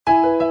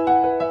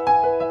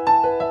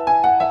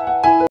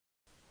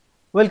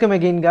Welcome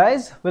again,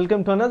 guys.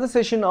 Welcome to another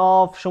session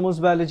of Shomu's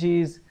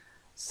Biology's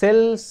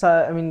cell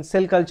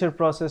culture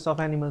process of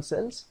animal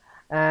cells.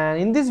 And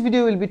in this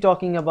video, we'll be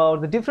talking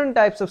about the different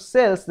types of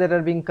cells that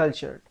are being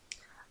cultured.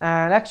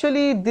 And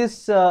actually,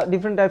 these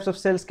different types of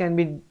cells can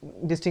be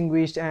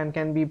distinguished and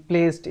can be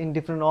placed in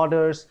different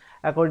orders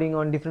according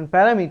on different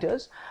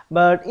parameters.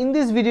 But in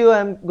this video,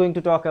 I'm going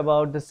to talk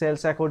about the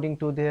cells according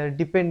to their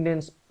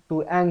dependence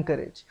to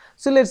anchorage.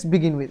 So let's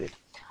begin with it.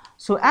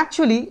 So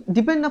actually,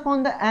 depend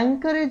upon the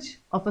anchorage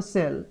of a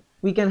cell,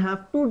 we can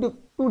have two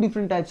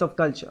different types of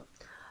culture.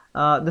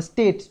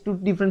 Two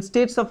different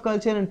states of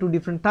culture and two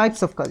different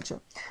types of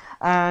culture.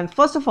 And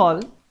first of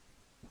all,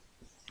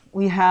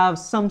 we have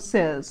some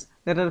cells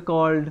that are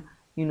called,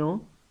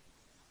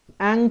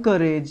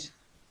 anchorage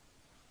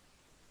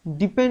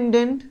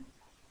dependent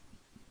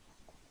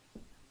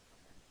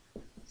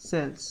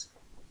cells.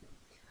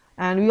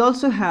 And we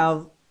also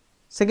have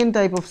second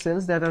type of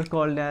cells that are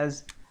called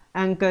as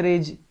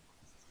anchorage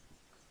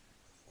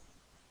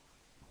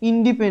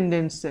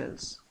independent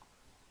cells.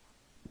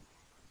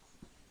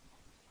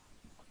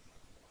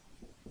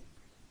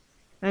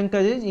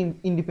 Anchorage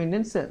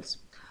independent cells.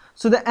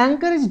 So the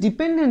anchorage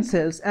dependent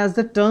cells, as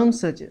the term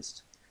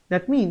suggests,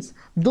 that means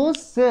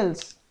those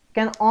cells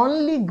can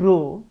only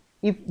grow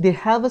if they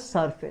have a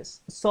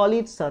surface,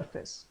 solid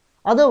surface.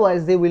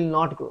 Otherwise they will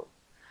not grow.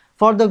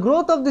 For the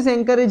growth of these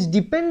anchorage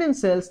dependent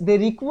cells, they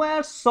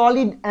require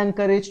solid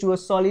anchorage to a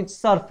solid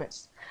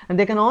surface, and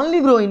they can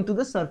only grow into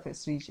the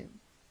surface region.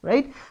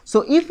 Right?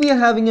 So if we are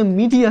having a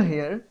media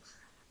here,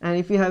 and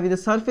if we have the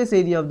surface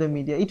area of the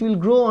media, it will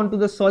grow onto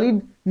the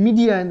solid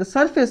media and the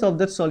surface of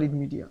that solid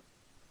media.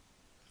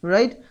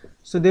 Right?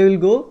 So they will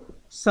go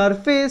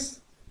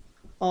surface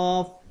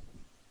of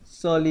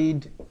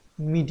solid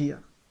media.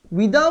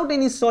 Without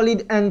any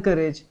solid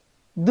anchorage,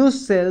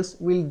 those cells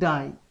will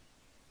die.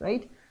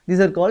 Right? These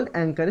are called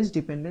anchorage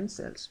dependent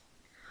cells.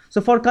 So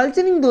for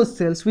culturing those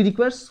cells, we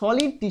require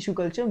solid tissue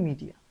culture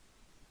media.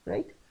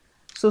 Right?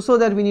 So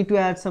that we need to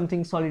add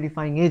something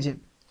solidifying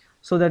agent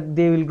so that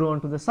they will grow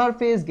onto the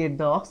surface, get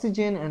the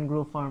oxygen and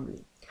grow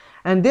firmly.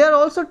 And they are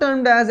also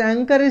termed as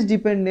anchorage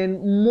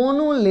dependent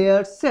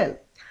monolayer cell.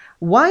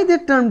 Why they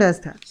are termed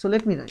as that? So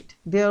let me write.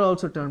 They are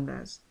also termed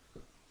as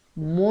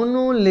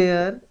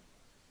monolayer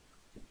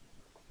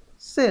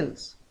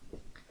cells.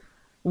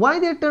 Why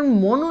they are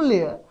termed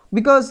monolayer?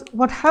 Because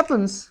what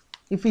happens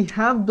if we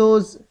have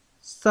those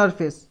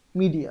surface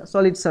media,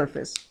 solid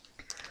surface.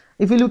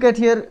 If we look at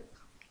here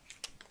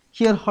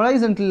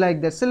horizontally like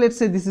that, so let's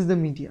say this is the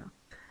media.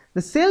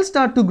 The cells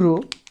start to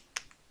grow.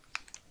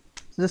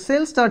 The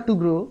cells start to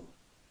grow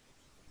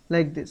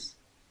like this.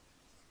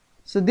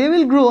 So they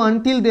will grow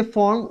until they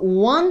form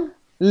one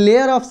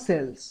layer of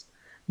cells.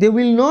 They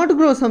will not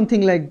grow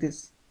something like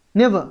this.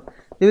 Never.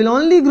 They will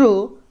only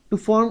grow to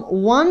form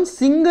one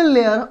single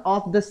layer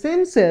of the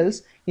same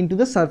cells into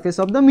the surface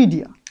of the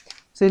media.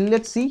 So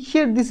let's see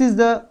here, this is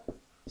the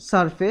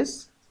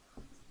surface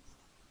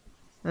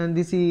and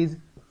this is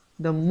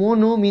the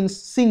mono, means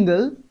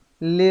single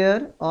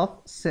layer of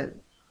cell.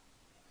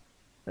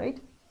 Right?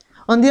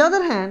 On the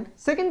other hand,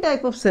 second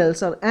type of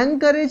cells are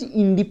anchorage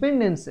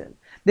independent cell.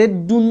 They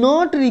do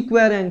not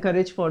require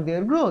anchorage for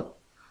their growth.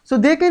 So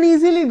they can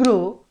easily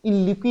grow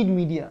in liquid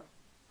media.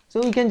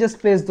 So we can just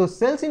place those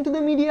cells into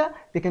the media,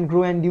 they can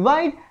grow and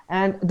divide,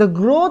 and the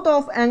growth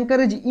of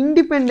anchorage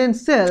independent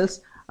cells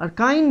are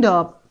kind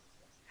of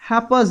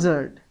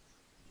haphazard.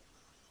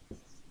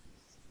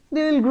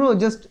 They will grow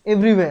just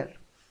everywhere.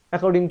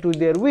 According to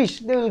their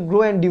wish, they will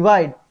grow and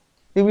divide.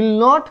 They will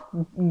not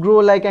grow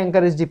like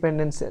anchorage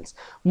dependent cells.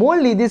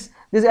 Mostly these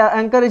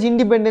anchorage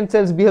independent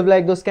cells behave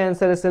like those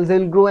cancerous cells. They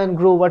will grow and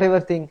grow whatever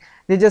thing.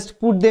 They just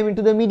put them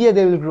into the media,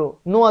 they will grow.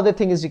 No other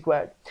thing is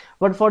required.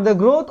 But for the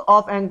growth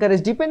of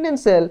anchorage dependent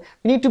cell,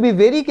 we need to be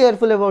very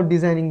careful about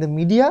designing the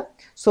media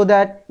so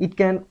that it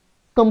can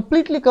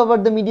completely cover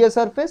the media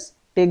surface,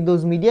 take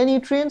those media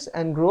nutrients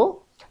and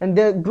grow. And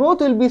their growth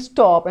will be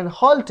stopped and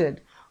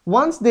halted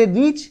once they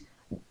reach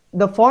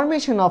the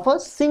formation of a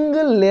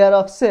single layer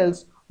of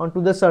cells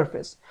onto the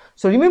surface.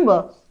 So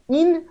remember,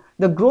 in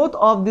the growth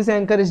of this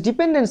anchorage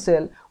dependent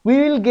cell, we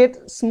will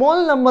get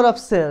small number of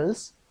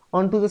cells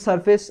onto the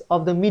surface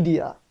of the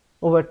media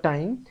over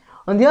time.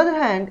 On the other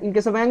hand, in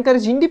case of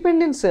anchorage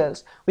independent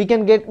cells, we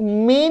can get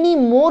many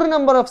more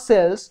number of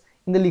cells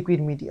in the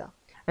liquid media,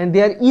 and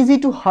they are easy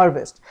to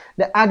harvest.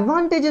 The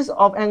advantages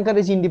of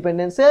anchorage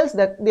independent cells,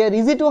 that they are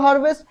easy to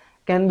harvest,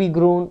 can be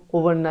grown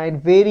overnight,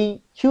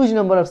 very huge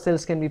number of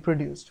cells can be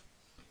produced.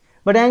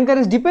 But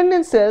anchorage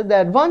dependent cell,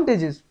 the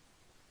advantages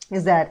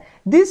is that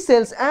these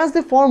cells, as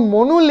they form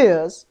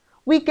monolayers,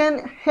 we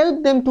can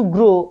help them to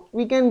grow.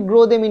 We can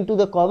grow them into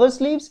the cover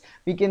slips,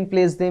 we can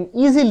place them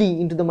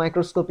easily into the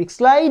microscopic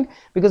slide,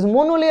 because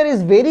monolayer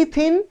is very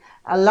thin,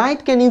 a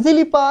light can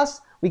easily pass,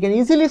 we can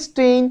easily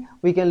stain,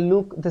 we can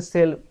look the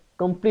cell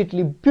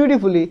completely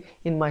beautifully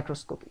in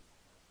microscopy.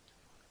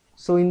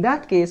 So in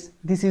that case,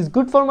 this is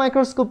good for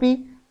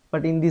microscopy,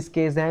 but in this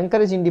case the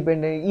anchorage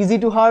independent, easy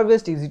to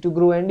harvest, easy to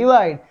grow and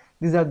divide.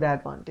 These are the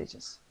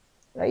advantages.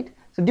 right?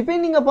 So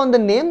depending upon the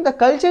name, the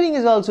culturing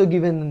is also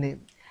given the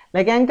name.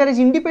 Like Anchorage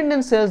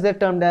independent cells, they're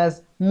termed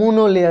as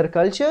monolayer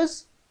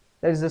cultures.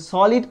 That is a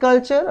solid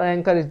culture or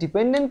Anchorage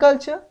dependent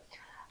culture.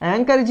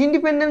 Anchorage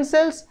independent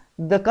cells,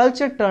 the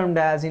culture termed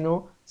as,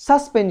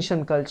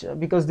 suspension culture,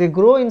 because they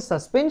grow in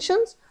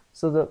suspensions.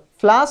 So the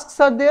flasks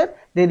are there,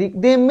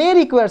 they may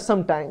require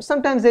sometimes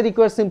they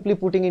require simply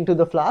putting into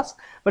the flask,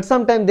 but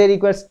sometimes they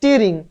require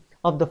stirring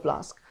of the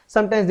flask.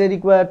 Sometimes they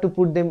require to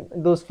put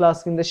those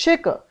flasks in the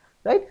shaker,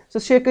 right? So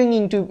shaking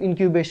into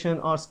incubation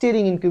or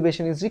stirring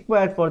incubation is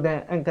required for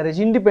the Anchorage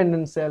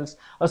independent cells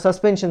or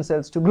suspension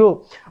cells to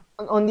grow.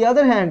 On the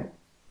other hand,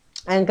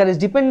 Anchorage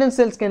dependent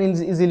cells can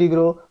easily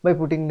grow by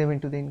putting them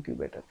into the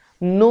incubator.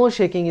 No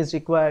shaking is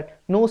required,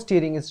 no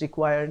stirring is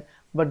required,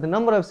 but the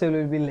number of cells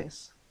will be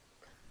less.